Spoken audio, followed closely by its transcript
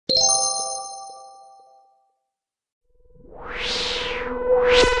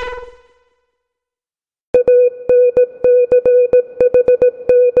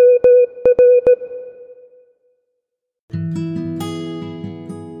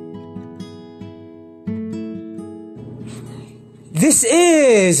This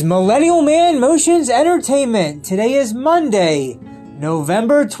is Millennial Man Motions Entertainment. Today is Monday,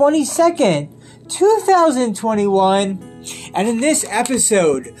 November 22nd, 2021. And in this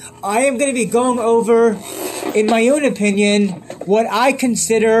episode, I am going to be going over, in my own opinion, what I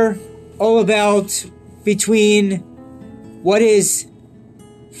consider all about between what is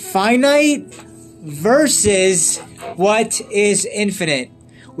finite versus what is infinite,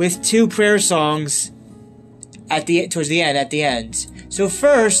 with two prayer songs towards the end. So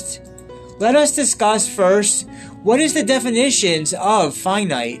first, let us discuss what is the definitions of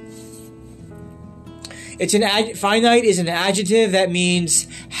finite. Finite is an adjective that means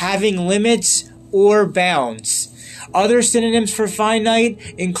having limits or bounds. Other synonyms for finite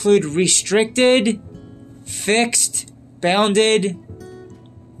include restricted, fixed, bounded,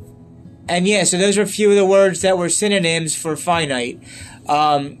 and so those are a few of the words that were synonyms for finite.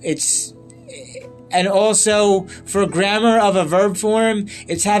 And also, for grammar of a verb form,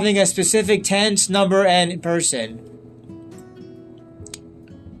 it's having a specific tense, number, and person.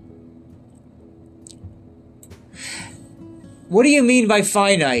 What do you mean by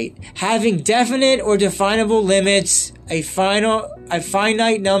finite? Having definite or definable limits, a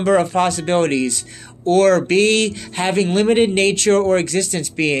finite number of possibilities. Or B, having limited nature or existence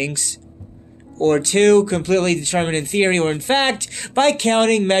beings. Or 2, completely determined in theory or in fact by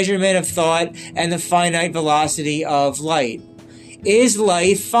counting measurement of thought and the finite velocity of light. Is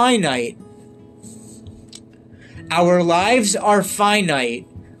life finite? Our lives are finite,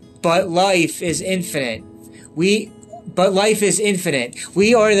 but life is infinite. We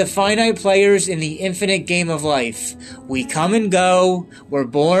are the finite players in the infinite game of life. We come and go, we're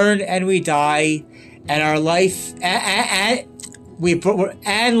born and we die, and our life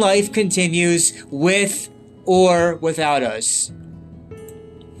and life continues with or without us.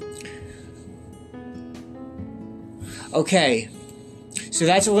 Okay, so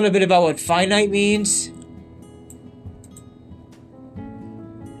that's a little bit about what finite means.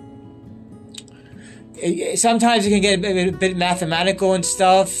 Sometimes it can get a bit mathematical and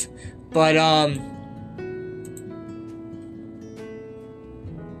stuff, but let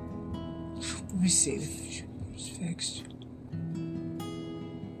me see. Fixed.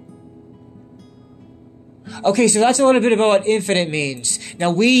 Okay, so that's a little bit about what infinite means. Now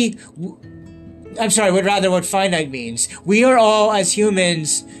what finite means. We are all, as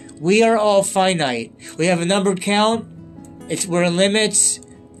humans, we are all finite. We have a numbered count. We're in limits.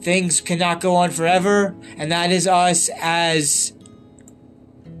 Things cannot go on forever. And that is us as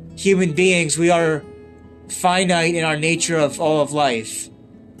human beings. We are finite in our nature of all of life.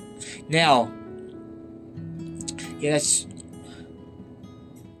 Now,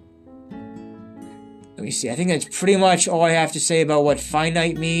 let me see. I think that's pretty much all I have to say about what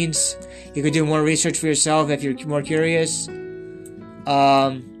finite means. You could do more research for yourself if you're more curious.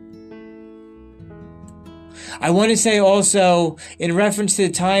 I want to say also, in reference to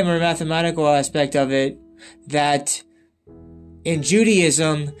the time or mathematical aspect of it, that in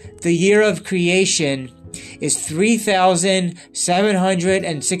Judaism, the year of creation is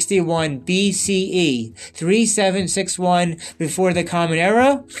 3,761 BCE, 3761 before the Common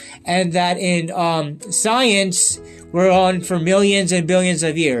Era, and that in science, we're on for millions and billions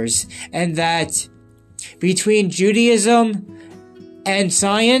of years, and that between Judaism and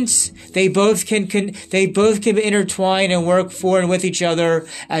science, they both can intertwine and work for and with each other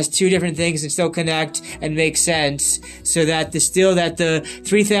as two different things and still connect and make sense, so that the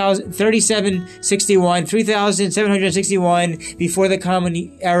 3761 before the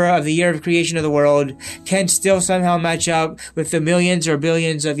Common Era of the year of creation of the world can still somehow match up with the millions or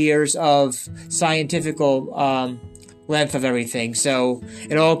billions of years of scientific length of everything. So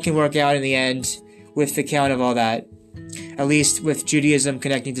it all can work out in the end with the count of all that. At least with Judaism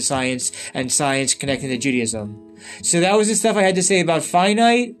connecting to science and science connecting to Judaism. So that was the stuff I had to say about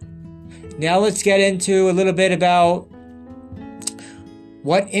finite. Now let's get into a little bit about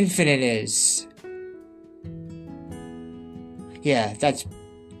what infinite is. I'm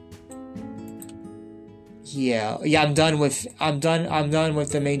done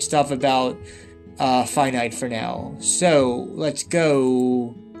with the main stuff about finite for now. So let's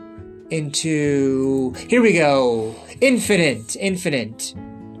go into, here we go. Infinite. Infinity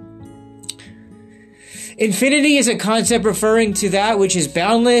is a concept referring to that which is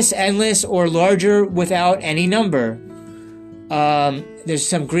boundless, endless, or larger without any number. There's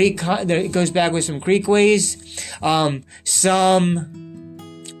some Greek, it goes back with some Greek ways. Some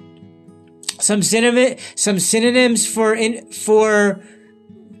synonyms for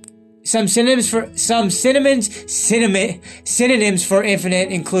synonyms for infinite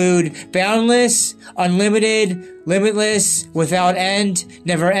include boundless, unlimited, limitless, without end,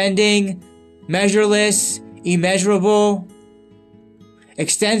 never ending, measureless, immeasurable,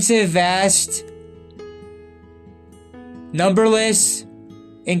 extensive, vast, numberless,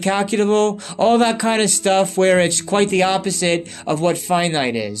 incalculable, all that kind of stuff, where it's quite the opposite of what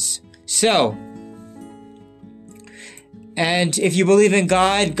finite is. So, and if you believe in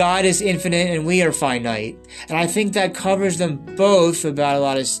God, God is infinite and we are finite. And I think that covers them both about a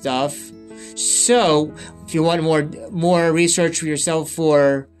lot of stuff. So, if you want more research for yourself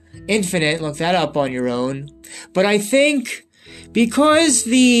for infinite, look that up on your own. But I think because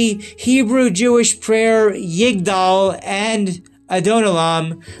the Hebrew Jewish prayer Yigdal and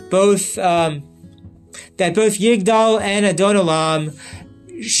Adonolam, both Yigdal and Adonolam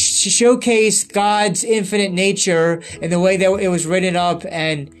showcase God's infinite nature in the way that it was written up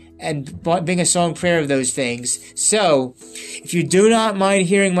and being a song prayer of those things. So, if you do not mind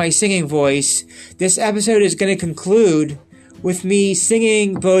hearing my singing voice, this episode is going to conclude with me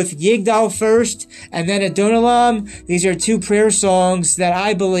singing both Yigdal first and then Adonolam. These are two prayer songs that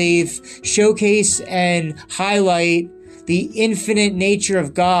I believe showcase and highlight the infinite nature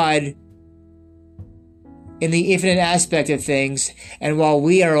of God in the infinite aspect of things. And while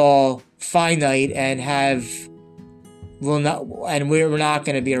we are all finite and we're not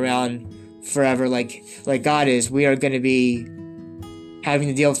going to be around forever like God is, we are going to be having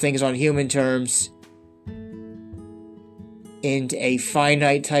to deal with things on human terms in a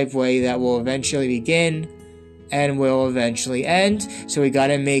finite type way that will eventually begin and will eventually end. So we got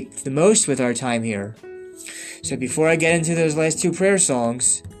to make the most with our time here. So before I get into those last two prayer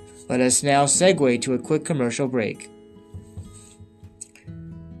songs, let us now segue to a quick commercial break.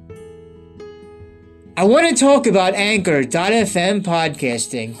 I want to talk about Anchor.fm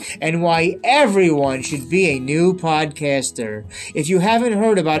podcasting and why everyone should be a new podcaster. If you haven't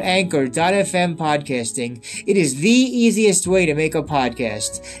heard about Anchor.fm podcasting, it is the easiest way to make a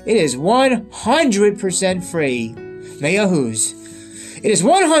podcast. It is 100% free. Mayahoo's. It is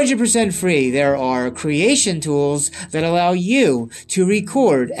 100% free. There are creation tools that allow you to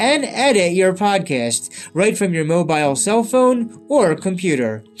record and edit your podcast right from your mobile cell phone or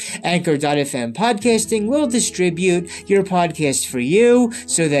computer. Anchor.fm podcasting will distribute your podcast for you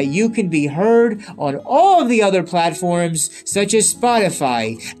so that you can be heard on all of the other platforms such as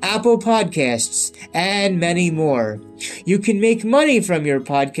Spotify, Apple Podcasts, and many more. You can make money from your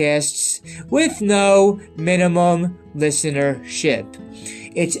podcasts with no minimum listenership.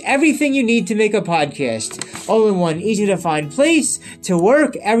 It's everything you need to make a podcast, all in one easy-to-find place to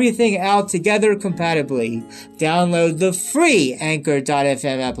work everything out together compatibly. Download the free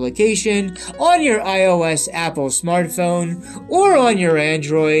Anchor.fm application on your iOS Apple smartphone or on your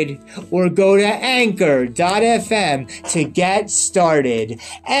Android, or go to Anchor.fm to get started.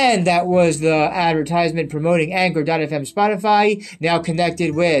 And that was the advertisement promoting Anchor.fm Spotify, now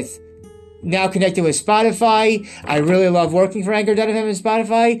connected with Spotify. I really love working for Anchor.fm and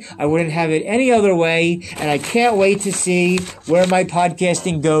Spotify. I wouldn't have it any other way, and I can't wait to see where my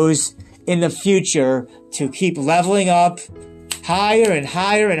podcasting goes in the future to keep leveling up higher and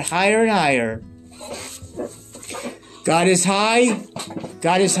higher and higher and higher. God is high.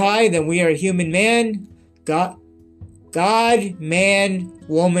 God is high. Then we are human man. God, man,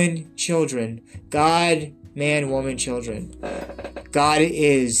 woman, children. God, man, woman, children. God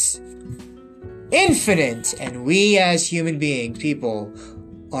is infinite, and we as human beings, people,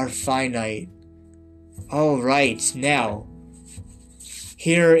 are finite. Alright, now,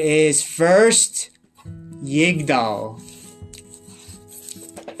 here is first Yigdal.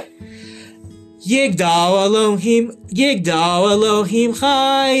 Yigdal Elohim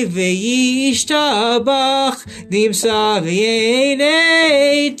Chai V'yishtabach Nimsa v'yein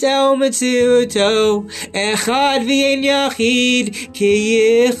El Metzuto Echad v'yein Yachid Ki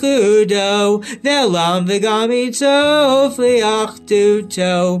Yichudo Ne'lam v'gam Itzof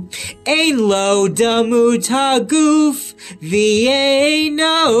Liachduto Ein Lo Damut HaGuf V'yein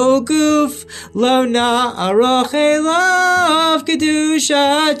No Guf Lo Na'aroch Elav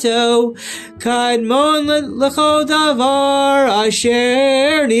Kedushato Kadmon l'chol davar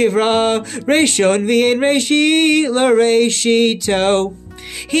asher nivra Reshon v'yein reshit l'reshito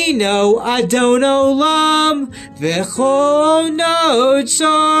Hino Adon Olam V'chol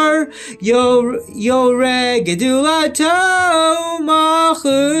Notzar Yoreh Gedulato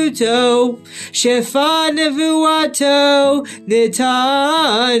Malchuto Shefa Nevuato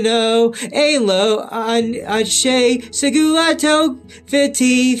Nitano Elo Anshe Segulato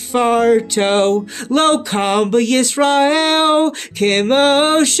V'tifarto Lo Kam B'Yisrael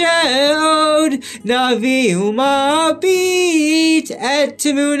Kimosheod Navi Umabit Et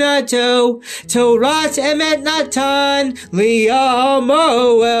Timunato Torat Emet Natan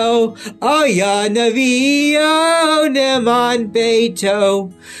Liamoel Aya Navio Neman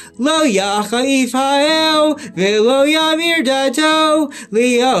Beito Lo Yachaif Ha'el V'lo Yamir Dato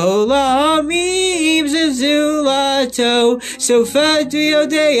Li'olamim Zezulato Sofet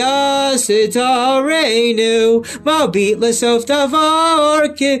Yodea Sitarenu Mabit Lesof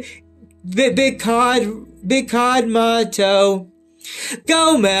Davar Bikad Mato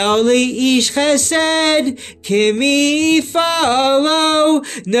Gomel Ish Chesed Kimi Follow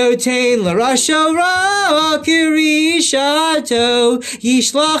Notain Larasho Ra Kirishato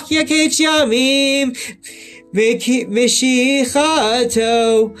Yishlach Yakech Yamim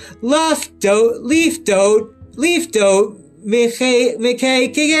Mishichato Leafdot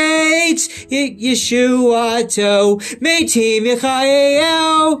Mikhates Yeshuato Meitim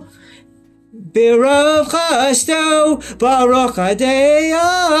Michael Birov Chasto, Baruch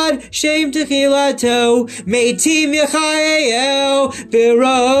Adayad, Shem Techilato, Meitim Yechael,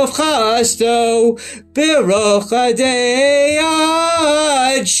 Birov Chasto, Baruch Adayad,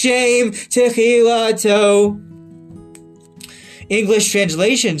 Shem Techilato. English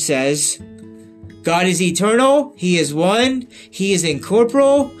translation says, God is eternal, He is one, He is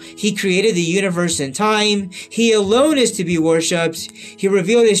incorporeal, He created the universe and time, He alone is to be worshipped, He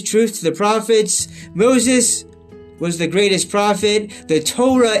revealed His truth to the prophets, Moses was the greatest prophet, the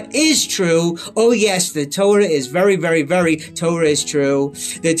Torah is true, oh yes, the Torah is very, very, very, Torah is true,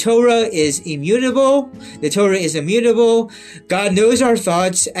 the Torah is immutable, God knows our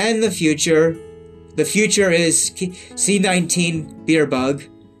thoughts and the future is C19 beer bug,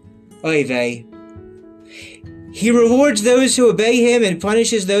 oy vey. He rewards those who obey Him and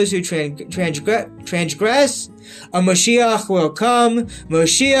punishes those who transgress. A Moshiach will come.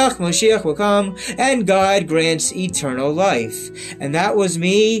 Moshiach will come. And God grants eternal life. And that was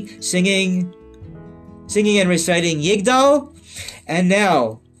me singing and reciting Yigdal. And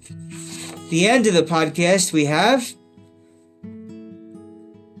now, the end of the podcast, we have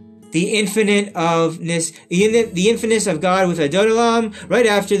the infiniteness of God with Adon Olam, right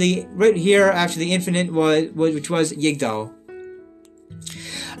here after the infinite which was Yigdal.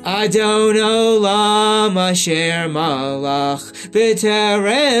 Adon Olam Asher Malach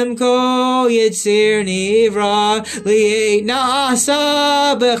B'terem Kol Yitzir Nivra Li'et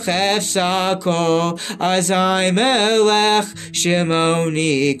Na'asa B'chefsa Kol Azai Melech Shemo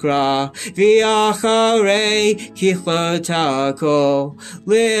Nikra V'yacharei Kichlota Kol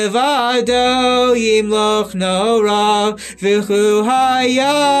Livado Yimloch Nora V'chu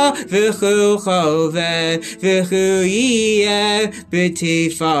Haya V'chu Choveh V'chu Yiyeh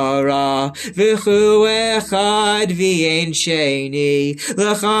B'tifa V'chu echad v'yein sheni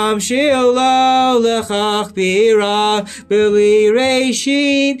L'cham shilo l'chach bira B'li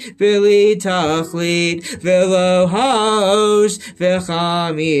reishit B'li tachlit V'lo ha'os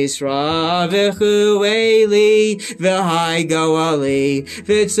V'cham yisra V'chu eli V'hai goali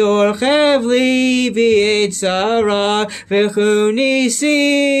V'tzor chevli V'yet tzara V'chu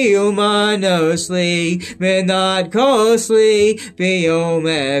nisi Umanosli Menat kosli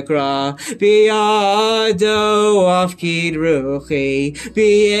B'yom Ekra, Biado Afkid Ruchi,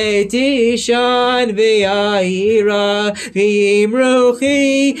 Bietishan Biaira, Vim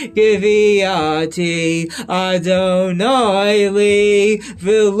Ruchi, Giviati, Adonai Li,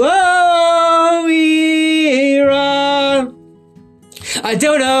 Vilo Ira.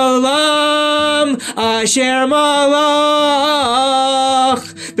 Adon Olam Asher Malach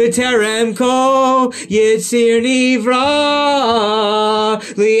B'terem Kol Yitzir Nivra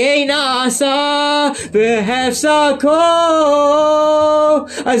Li'ei Nasa B'hefsa Kol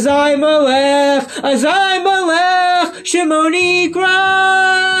Azai Melech Shemo Nikra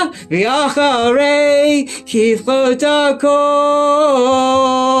V'yacharei Kichlota Kol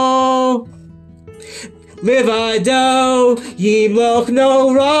Livado Yimloch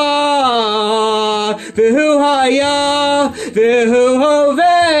Nora V'hu Haya V'hu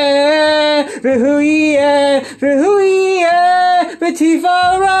Hoveh V'hu Yiyeh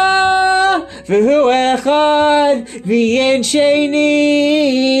B'tifara V'hu echad v'yen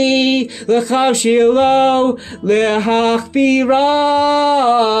sheni l'chav shilo l'hachbira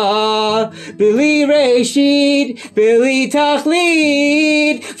b'li reshit b'li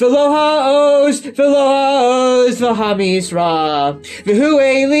tachlit v'lo ha'oz v'hamisra v'hu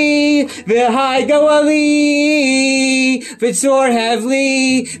eli v'hai goali v'tzor hevli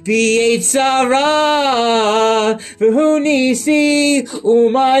b'yetzara v'hu nisi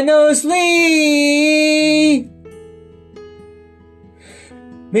umanos li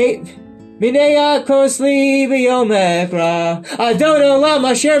Minea kosli b'yomekra Adon olam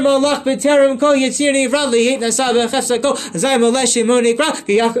asher malach b'terem kol yitzir nivra li'it nasa b'chefsa kol azay malesh shimon ikra.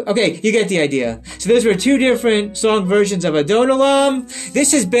 Okay, you get the idea. So those were two different song versions of Adon olam.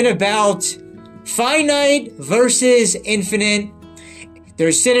 This has been about finite versus infinite.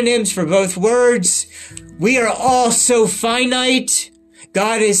 There's synonyms for both words. We are all so finite.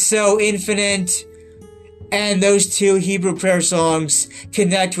 God is so infinite. And those two Hebrew prayer songs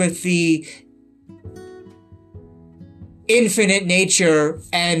connect with the infinite nature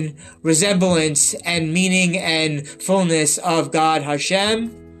and resemblance and meaning and fullness of God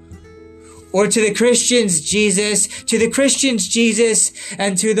Hashem. Or to the Christians, Jesus. To the Christians, Jesus.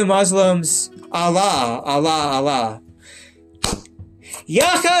 And to the Muslims, Allah, Allah, Allah.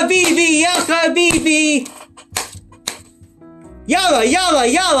 Ya Habibi, Ya Habibi. Yalla, yalla,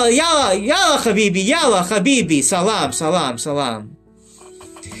 yalla, yalla, yalla, Habibi, yalla, Habibi, salam, salam, salam.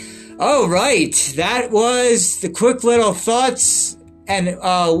 All right, that was the quick little thoughts and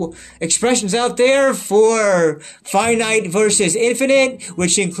expressions out there for finite versus infinite,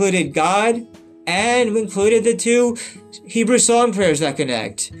 which included God and included the two Hebrew song prayers that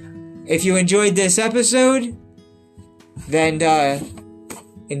connect. If you enjoyed this episode, then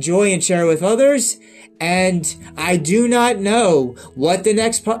enjoy and share with others. And I do not know what the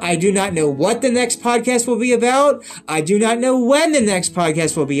next podcast will be about. I do not know when the next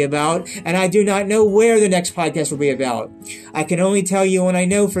podcast will be about. And I do not know where the next podcast will be about. I can only tell you when I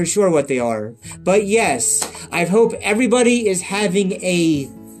know for sure what they are. But yes, I hope everybody is having a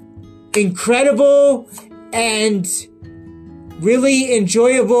incredible and really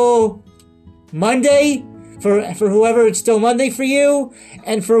enjoyable Monday. For whoever it's still Monday for you,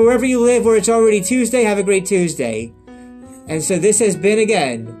 and for wherever you live where it's already Tuesday, have a great Tuesday. And so this has been,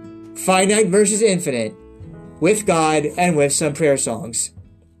 again, Finite versus Infinite, with God and with some prayer songs.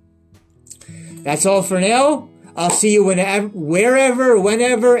 That's all for now. I'll see you whenever, wherever,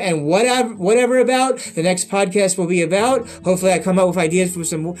 whenever, and whatever about the next podcast will be about. Hopefully I come up with ideas for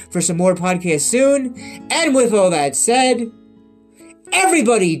some more podcasts soon. And with all that said,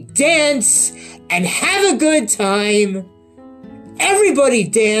 everybody dance and have a good time. Everybody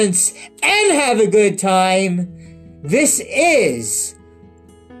dance and have a good time. This is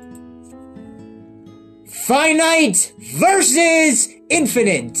Finite versus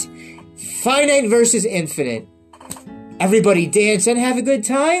Infinite. Finite versus Infinite. Everybody dance and have a good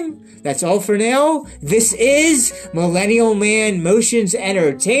time. That's all for now. This is Millennial Man Motions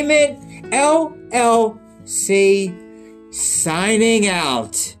Entertainment, LLC, signing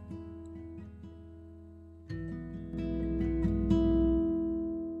out.